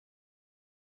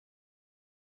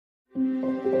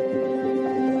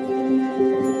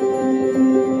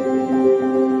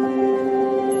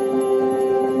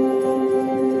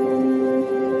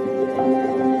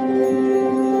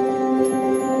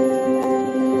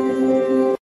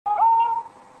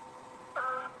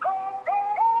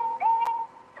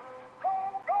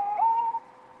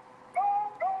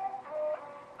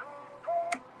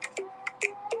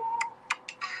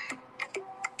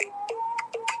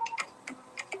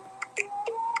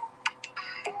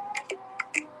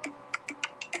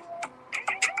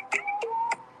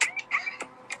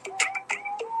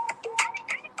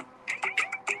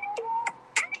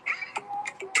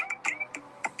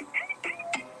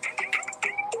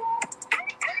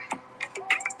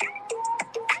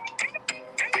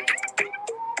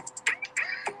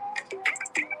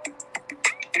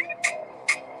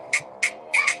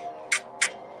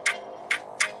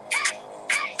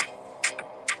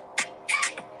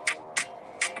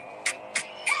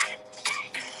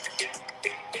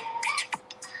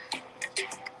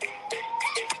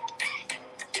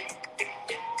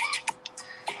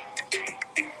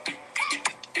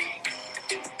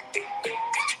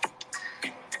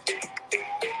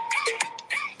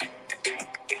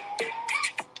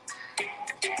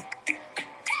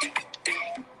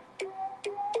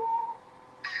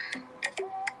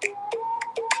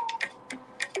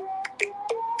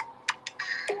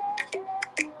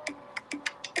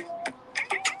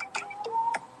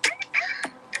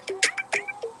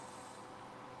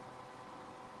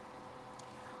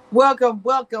Welcome,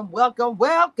 welcome, welcome,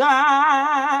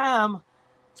 welcome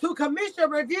to Commission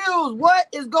Reviews. What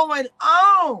is going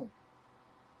on?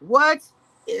 What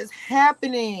is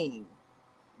happening?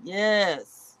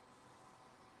 Yes.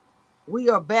 We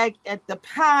are back at the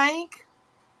Pike.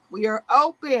 We are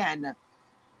open,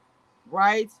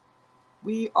 right?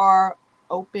 We are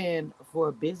open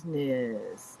for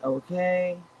business,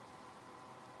 okay?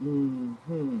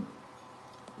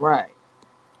 Right,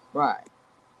 right.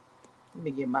 Let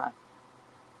me get my,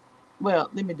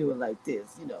 let me do it like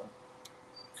this,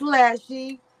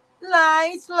 Flashy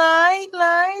lights,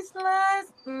 lights.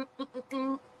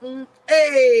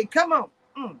 Hey, come on.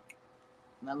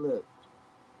 Now look.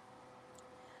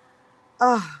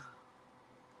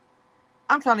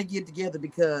 I'm trying to get together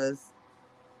because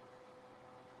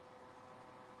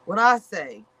when I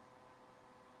say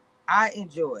I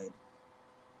enjoyed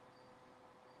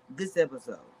this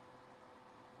episode,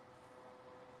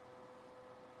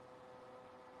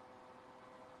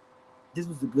 this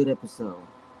was a good episode.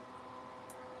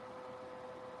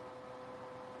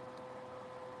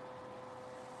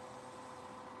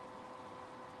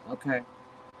 Okay.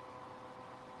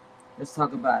 Let's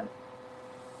talk about it.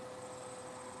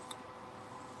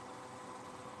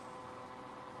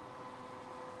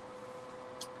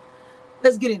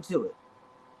 Let's get into it.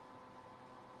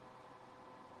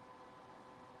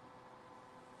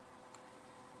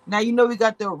 Now, we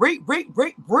got the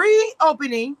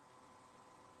reopening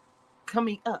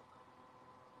coming up.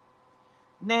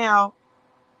 Now,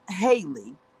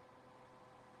 Haley,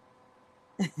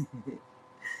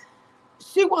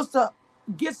 she wants to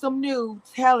get some new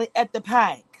talent at the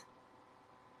Pike.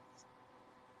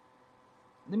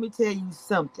 Let me tell you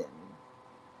something.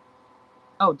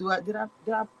 Oh, did I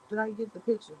get the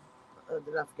picture?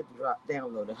 Did I forget to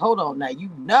download it? Hold on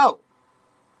now,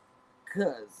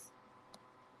 cause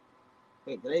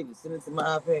wait, did I even send it to my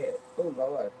iPad? Oh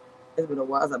Lord, it's been a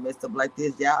while since I messed up like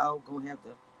this. Y'all gonna have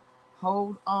to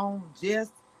hold on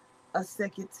just a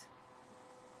second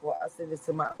while I send this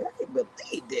to my. I can't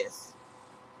believe this.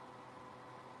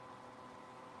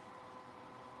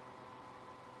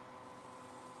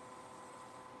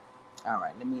 All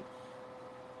right, let me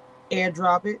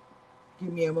airdrop it.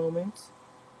 Give me a moment.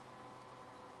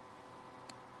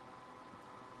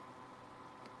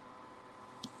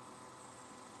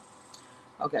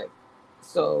 Okay,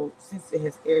 so since it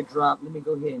has airdropped, let me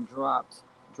go ahead and drop.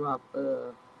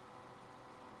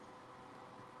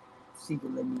 See,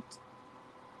 but let me.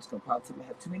 It's gonna pop to me. I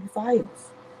have too many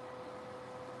files.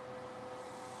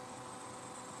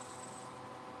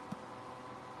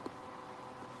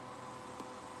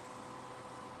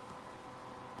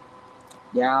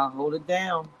 Y'all hold it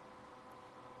down.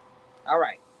 All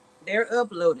right, they're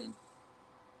uploading.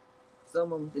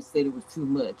 Some of them just said it was too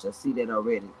much. I see that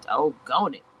already. Oh,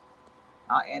 gone it.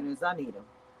 I'll add it as I need them.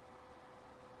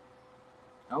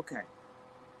 Okay.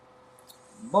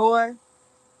 Boy.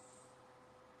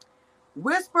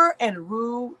 Whisper and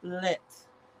roulette.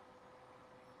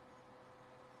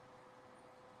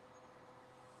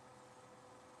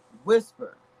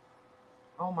 Whisper.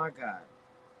 Oh my God.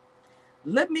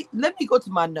 Let me go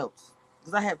to my notes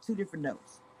because I have two different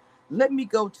notes. Let me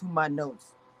go to my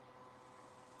notes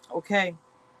Okay,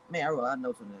 man, I wrote a lot of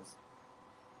notes on this.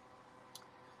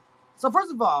 So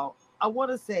first of all, I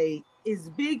want to say, is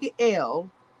Big L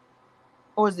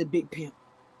or is it Big Pimp?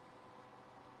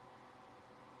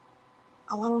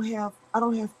 Oh, I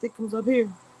don't have thickums up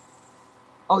here.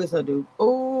 Oh yes, I do.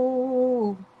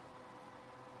 Oh,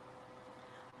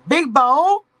 Big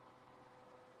Bone.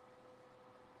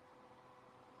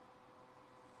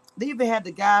 They even had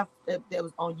the guy that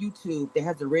was on YouTube that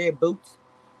has the red boots.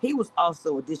 He was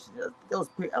also auditioning. That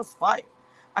was fire.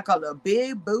 I call her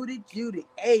Big Booty Judy.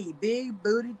 Hey, Big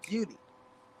Booty Judy.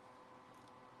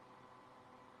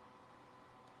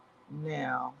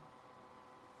 Now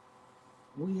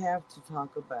we have to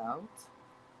talk about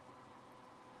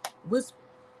Whisper.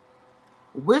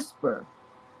 Whisper.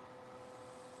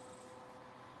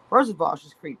 First of all,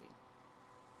 she's creepy.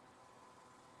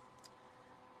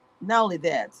 Not only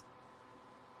that,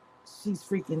 she's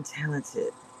freaking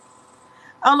talented.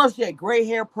 I don't know if she had gray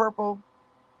hair, purple,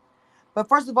 but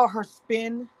first of all, her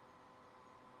spin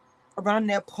around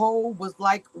that pole was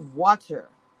like water.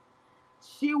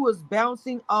 She was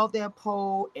bouncing off that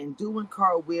pole and doing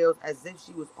cartwheels as if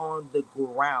she was on the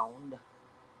ground,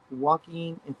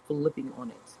 walking and flipping on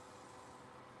it.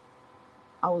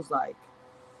 I was like,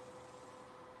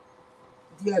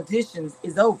 the auditions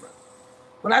is over.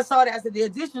 When I saw that, I said, the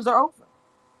auditions are over.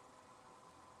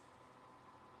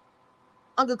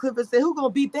 Uncle Clifford said, who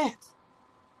gonna beat that?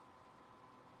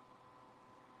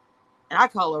 And I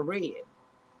call her Red.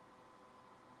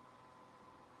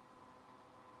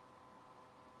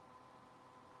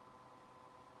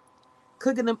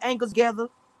 Cooking them ankles together.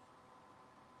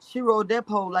 She rode that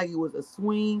pole like it was a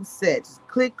swing set. Just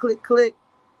click, click, click.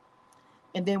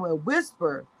 And then when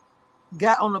Whisper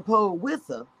got on the pole with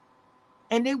her,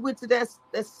 and they went to that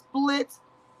split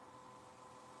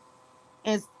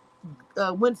and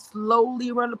went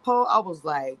slowly around the pole, I was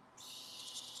like,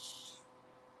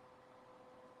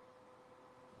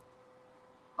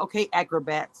 okay,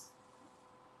 acrobats.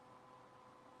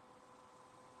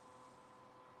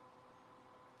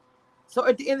 So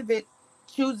at the end of it,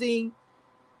 choosing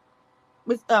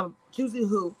choosing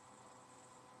who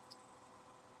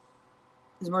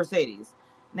is Mercedes.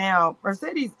 Now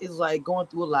Mercedes is like going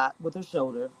through a lot with her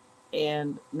shoulder,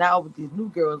 and now with these new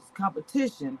girls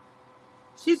competition,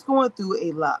 she's going through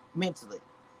a lot mentally.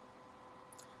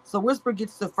 So Whisper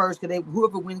gets the first because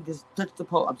whoever wins gets touch the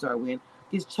pole. I'm sorry, win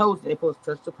gets chosen. They're supposed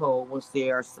to touch the pole once they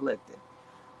are selected.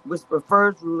 Whisper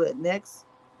first, roulette next.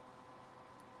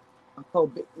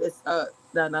 Pole, let's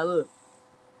now look,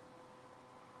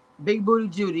 Big Booty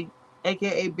Judy,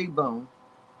 aka Big Bone.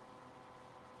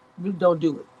 You don't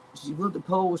do it. She went the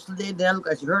pole, slid down, looked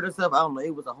like she hurt herself. I don't know.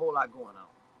 It was a whole lot going on.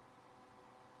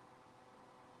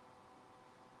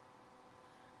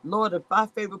 Lord, my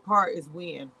favorite part is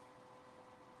when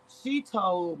she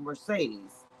told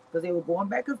Mercedes, because they were going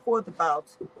back and forth about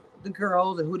the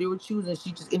girls and who they were choosing.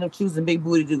 She just ended up choosing Big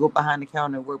Booty to go behind the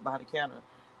counter and work behind the counter.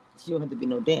 She don't have to be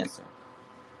no dancer.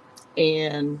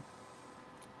 And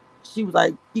she was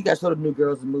like, you got to show the new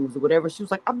girls the moves or whatever. She was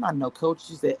like, I'm not no coach.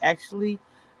 She said, actually,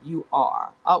 you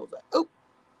are. I was like, oh.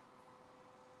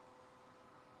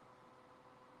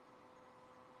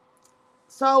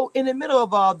 So in the middle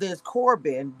of all this,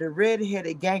 Corbin, the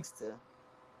red-headed gangster,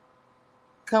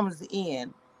 comes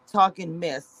in talking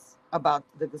mess about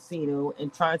the casino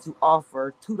and trying to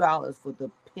offer $2 for the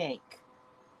pink.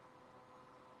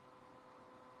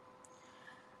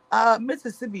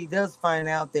 Mississippi does find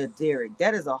out that Derek,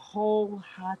 that is a whole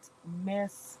hot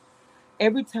mess.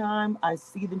 Every time I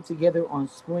see them together on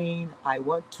screen, I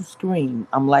want to scream.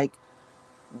 I'm like,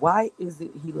 why is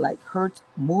it he like hurt,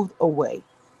 moved away,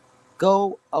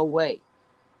 go away?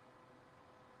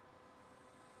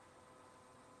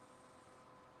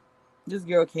 This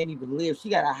girl can't even live. She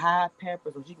got a high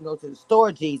pamper so she can go to the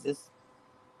store, Jesus.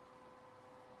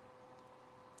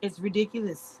 It's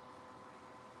ridiculous.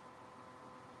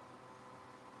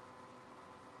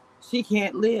 She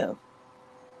can't live.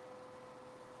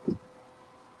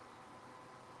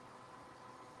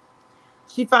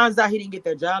 She finds out he didn't get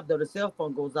that job though. The cell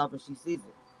phone goes off and she sees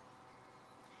it.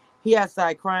 He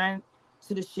outside crying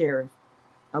to the sheriff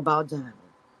about Diamond.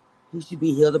 He should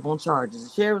be held up on charges. The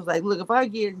sheriff's like, look, if I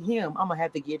get him, I'm gonna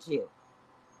have to get you.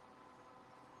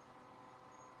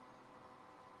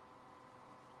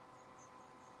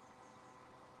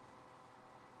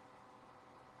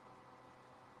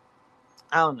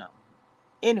 I don't know.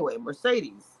 Anyway,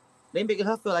 Mercedes, they making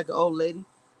her feel like an old lady.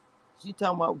 She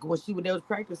talking about when they was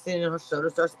practicing and her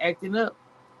shoulder starts acting up.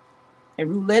 And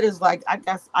Roulette is like, I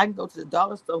guess I can go to the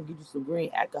dollar store and get you some green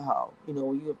alcohol. You know,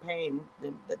 when you're paying,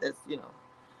 that's,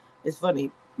 it's funny.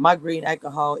 My green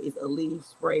alcohol is a leaf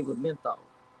spray with menthol.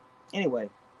 Anyway,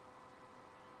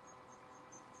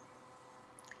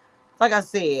 like I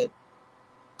said,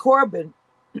 Corbin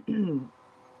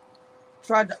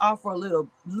tried to offer a little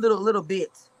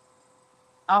bit,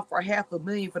 offer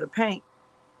 $500,000 for the paint,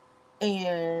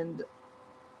 and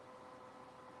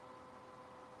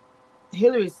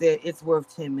Hillary said it's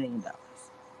worth $10 million.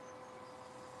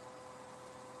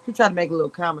 He tried to make a little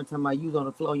comment talking about you was on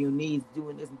the floor on your knees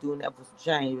doing this and doing that for some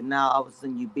change, but now all of a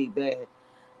sudden you big bad.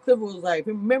 Clifford was like,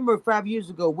 remember 5 years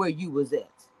ago where you was at.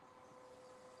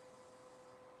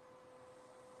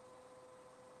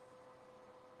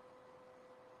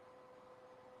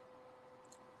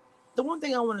 The one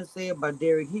thing I want to say about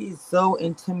Derek, he is so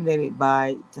intimidated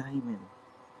by Diamond.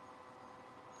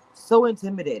 So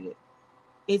intimidated.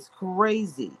 It's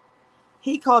crazy.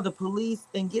 He called the police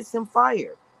and gets him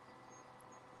fired.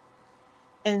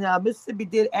 And Mississippi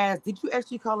did ask, did you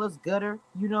actually call us gutter?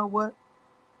 You know what?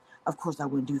 Of course I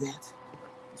wouldn't do that.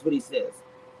 That's what he says.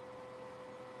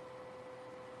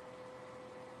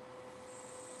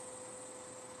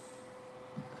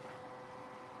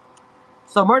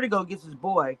 So Murdigo gets his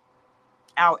boy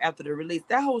out after the release.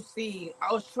 That whole scene,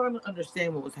 I was trying to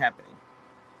understand what was happening.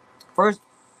 First,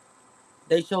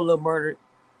 they show Lil Murder.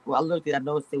 Well, I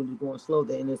noticed it when he was going slow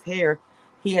there in his hair.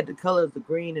 He had the colors, the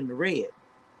green and the red.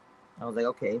 I was like,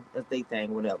 okay, that's their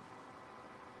thing, whatever.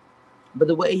 But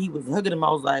the way he was hugging him,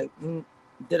 I was like,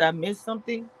 did I miss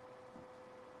something?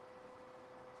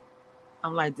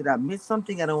 I'm like, did I miss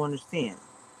something? I don't understand.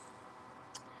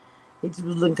 He just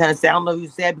was looking kind of sad. I don't know if he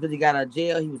was sad because he got out of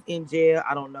jail. He was in jail.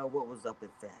 I don't know what was up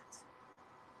with that.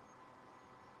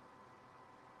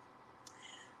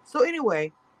 So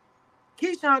anyway,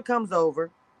 Keyshawn comes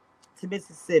over to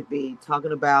Mississippi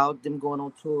talking about them going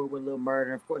on tour with Lil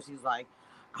Murder. Of course, he's like,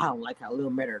 I don't like how Lil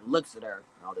Murder looks at her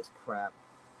and all this crap.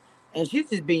 And she's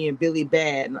just being Billy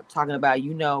bad and talking about,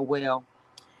 well,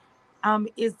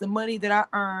 is the money that I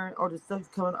earn or the stuff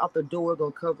coming out the door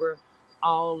gonna cover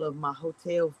all of my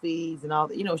hotel fees and all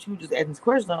that? She was just asking this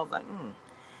question. I was like,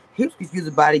 He was confused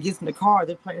about it. Gets in the car.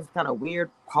 They're playing this kind of weird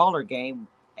parlor game.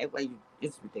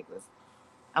 It's ridiculous.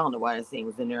 I don't know why that scene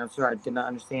was in there. I'm sorry, I did not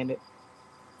understand it.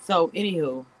 So,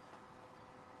 anywho,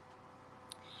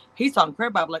 he's talking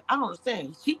crap about like, I don't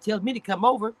understand. She tells me to come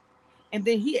over, and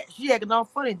then she acting all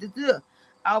funny.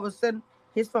 All of a sudden,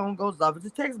 his phone goes off. It's a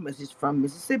text message from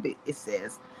Mississippi. It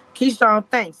says, Keyshawn,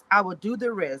 thanks. I will do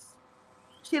the rest.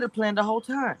 She had a plan the whole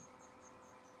time.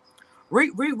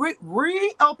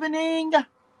 Reopening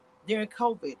during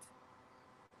COVID.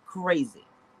 Crazy.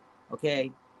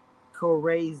 Okay?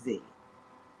 Crazy.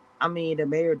 I mean, the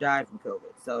mayor died from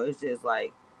COVID. So it's just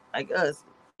like us,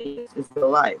 it's real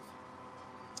life.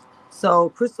 So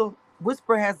Crystal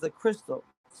Whisper has a crystal.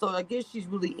 So I guess she's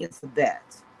really into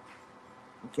that.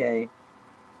 Okay.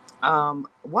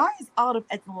 Why is Autumn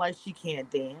acting like she can't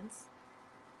dance?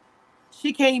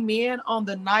 She came in on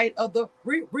the night of the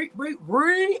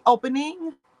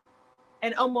reopening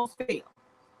and almost failed.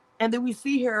 And then we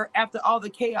see her after all the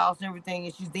chaos and everything,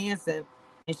 and she's dancing,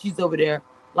 and she's over there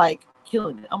like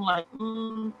killing it. I'm like,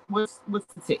 what's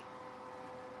the tea?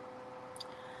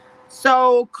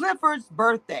 So Clifford's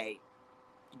birthday,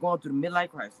 going through the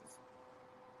midlife crisis.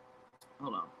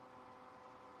 Hold on.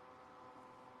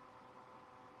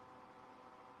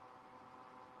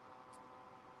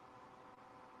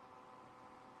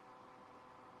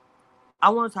 I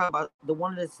want to talk about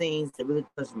one of the scenes that really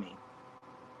touched me.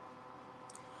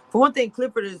 For one thing,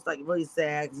 Clifford is like really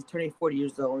sad because he's turning 40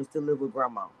 years old and he still lives with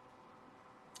grandma.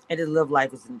 And his love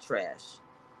life is in the trash.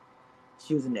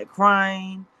 She was in there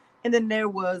crying. And then there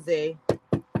was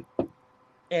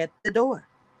at the door.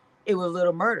 It was a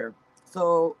little murder.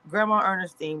 So Grandma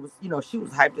Ernestine was, she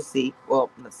was hyped to see. Well,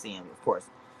 not see him, of course.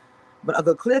 But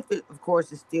Uncle Clifford, of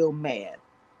course, is still mad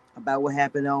about what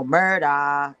happened on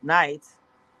murder night.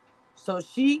 So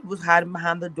she was hiding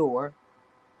behind the door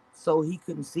so he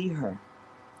couldn't see her.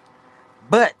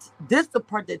 But this is the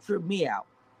part that tripped me out.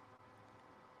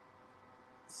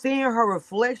 Seeing her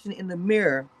reflection in the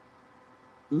mirror,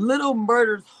 Little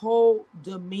Murder's whole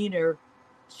demeanor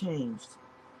changed.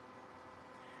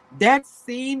 That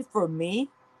scene for me,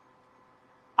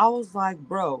 I was like,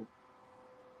 bro,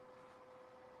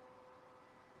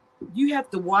 you have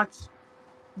to watch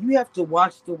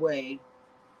the way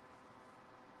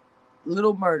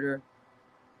Little Murder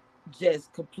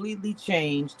just completely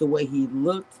changed the way he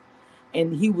looked,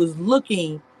 and he was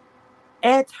looking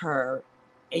at her,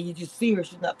 and you just see her,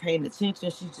 she's not paying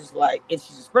attention, she's just like, and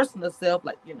she's expressing herself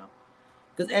like,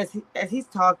 because as he's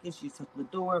talking, she's touching the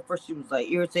door, and first she was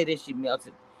like irritated, she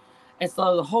melted, and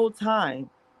so the whole time,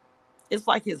 it's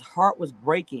like his heart was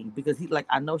breaking because he's like,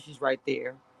 I know she's right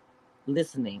there,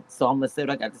 listening. So I'm gonna say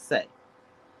what I got to say.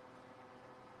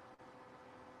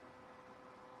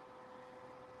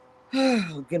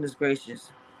 Oh, goodness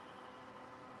gracious.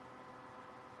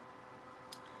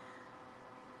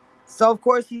 So of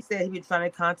course he said he been trying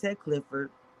to contact Clifford.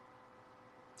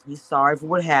 He's sorry for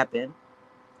what happened.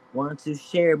 Wanted to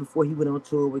share before he went on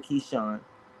tour with Keyshawn.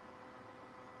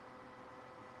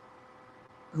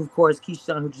 Of course,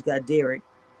 Keyshawn, who just got Derek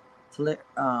to let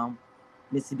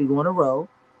Mississippi go on the road.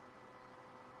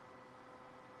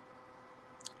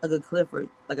 Uncle Clifford,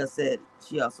 like I said,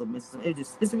 she also misses him.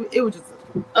 It was just,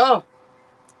 oh,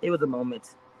 it was a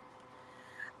moment.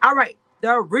 All right,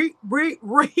 the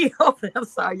reopen. I'm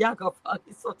sorry, y'all gonna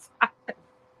fucking so tired.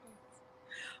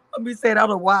 Let me say it. I don't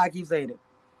know why I keep saying it.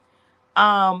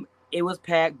 It was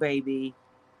packed, baby.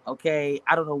 Okay,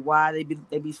 I don't know why they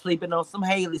be sleeping on some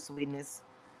Haley sweetness,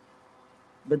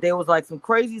 but there was like some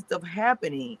crazy stuff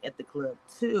happening at the club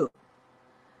too.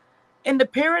 In the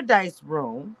Paradise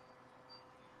Room,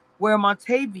 where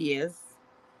Montavious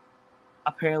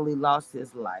apparently lost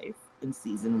his life in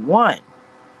season 1.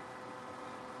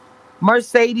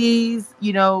 Mercedes,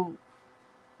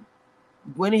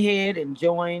 went ahead and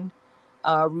joined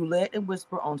Roulette and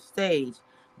Whisper on stage.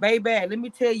 Baby, let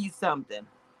me tell you something.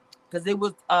 Because it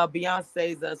was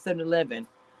Beyonce's 7-Eleven.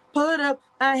 Put up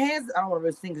my hands. I don't want to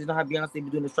really sing because you know how Beyonce be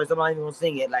doing the strikes. I'm not even going to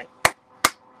sing it. Like,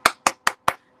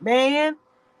 man.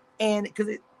 And because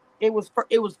it was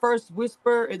first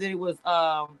Whisper, and then it was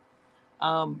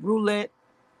Roulette,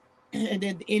 and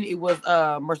then it was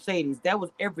Mercedes. That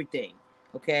was everything.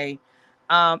 Okay.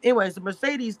 Anyways, the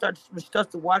Mercedes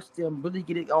starts to watch them really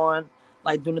get it on,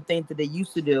 like doing the things that they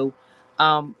used to do.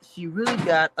 She really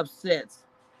got upset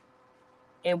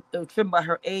and tripped by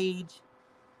her age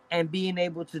and being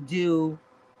able to do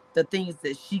the things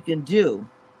that she can do.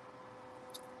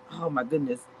 Oh my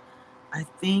goodness. I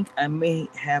think I may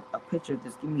have a picture of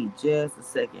this. Give me just a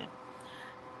second.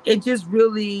 It just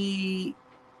really.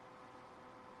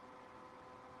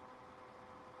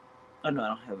 Oh no, I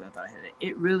don't have it. I thought I had it.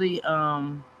 It really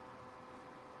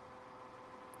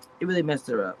messed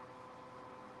her up.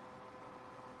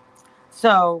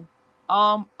 So,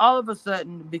 all of a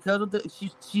sudden, because of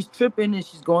she's tripping and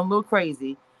she's going a little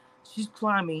crazy. She's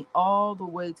climbing all the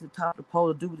way to the top of the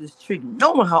pole to do this trick,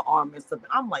 knowing her arm messed up.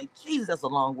 I'm like, Jesus, that's a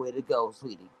long way to go,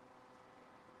 sweetie.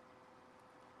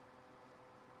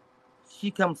 She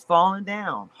comes falling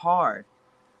down hard.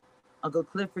 Uncle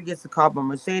Clifford gets a call by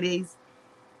Mercedes.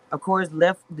 Of course,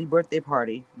 left the birthday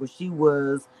party where she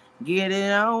was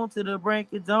getting on to the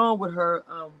break of dawn with her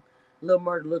little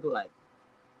murder lookalike.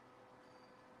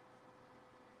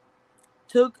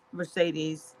 Took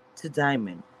Mercedes to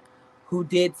Diamond, who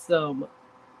did some.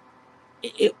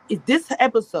 This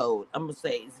episode, I'm gonna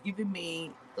say, is giving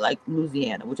me like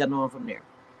Louisiana, which I know I'm from there.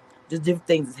 Just different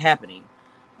things is happening.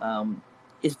 Um,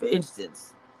 is for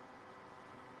instance,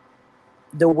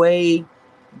 the way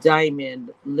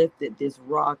Diamond lifted this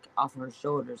rock off her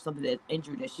shoulder, something that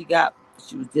injury that she got,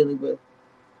 she was dealing with.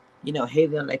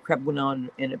 Haley and that crap went on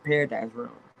in the Paradise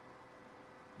Room,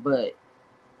 but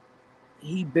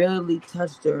he barely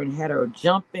touched her and had her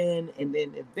jumping, and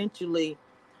then eventually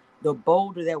the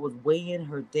boulder that was weighing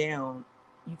her down,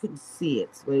 you couldn't see it,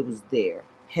 but it was there,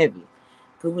 heavy.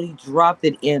 Because when he dropped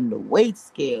it in the weight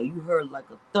scale, you heard like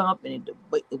a thump, and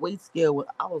the weight scale,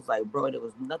 I was like, bro, there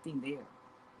was nothing there.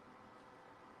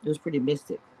 It was pretty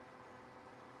mystic.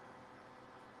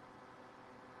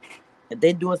 If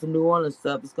they're doing some New Orleans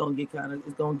stuff, it's gonna get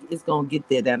it's gonna get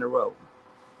there down the road.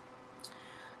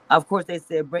 Of course, they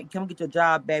said, come get your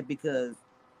job back because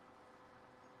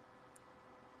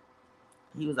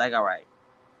he was like, all right.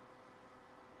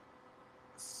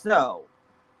 So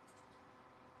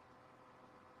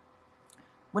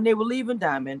when they were leaving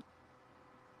Diamond,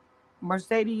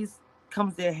 Mercedes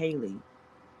comes there, Haley.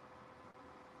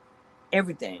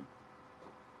 Everything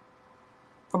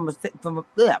from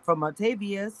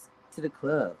Octavius to the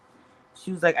club.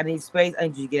 She was like, I need space. I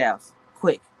need you to get out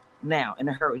quick now in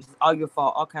a hurry. It's all your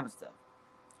fault, all kind of stuff.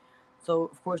 So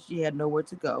of course she had nowhere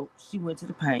to go. She went to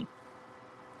the paint,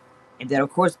 and then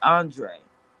of course Andre.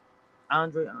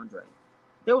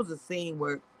 There was a scene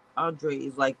where Andre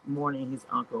is like mourning his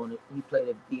uncle, and he played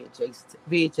a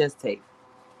VHS tape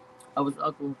of his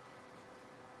uncle,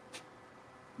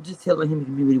 just telling him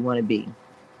he really want to be.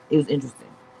 It was interesting.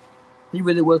 He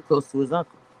really was close to his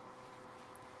uncle.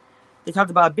 They talked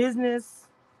about business.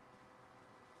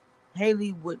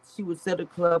 She would set a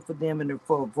club for them and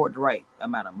for the right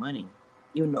amount of money,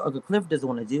 even though Uncle Cliff doesn't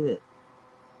want to do it.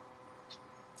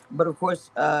 But of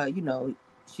course,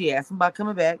 she asked him about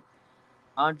coming back.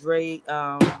 Andre,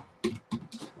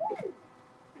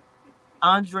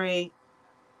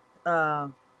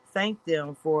 thanked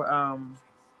them for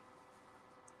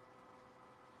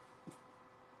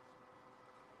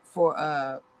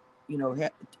you know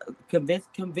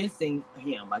convincing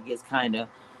him, I guess, kind of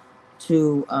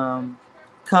to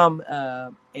come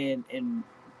and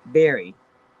bury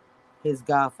his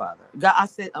godfather. I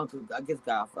said uncle, I guess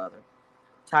godfather,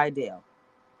 Tydale,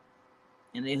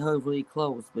 and they hugged really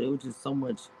close. But it was just so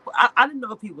much. I didn't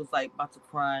know if he was like about to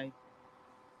cry.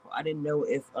 I didn't know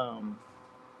if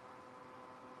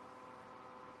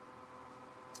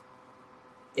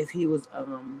he was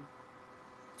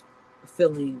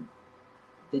feeling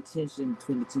the tension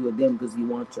between the two of them because he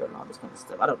wants her and all this kind of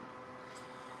stuff. I don't know.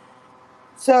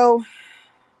 So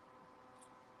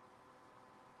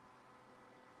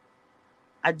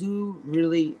I do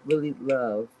really, really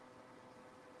love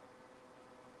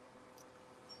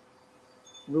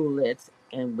Roulette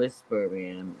and Whisper,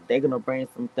 man. They're gonna bring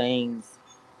some things.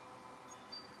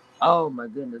 Oh my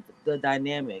goodness, the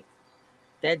dynamic,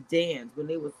 that dance when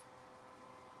it was,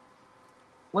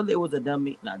 whether it was a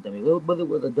dummy, not dummy, whether it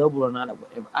was a double or not, or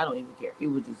whatever, I don't even care. It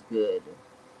was just good.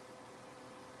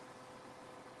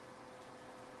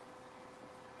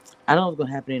 I don't know what's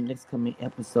gonna happen in the next coming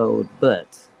episode,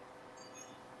 but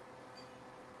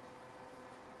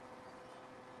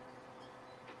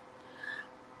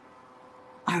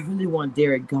I really want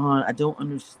Derek gone. I don't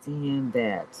understand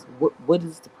that. What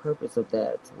is the purpose of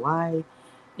that? Why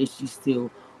is she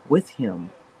still with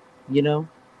him? You know.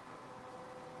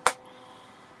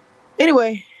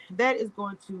 Anyway, that is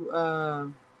going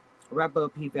to wrap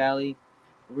up P Valley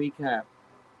recap,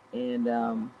 and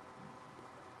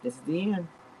this is the end.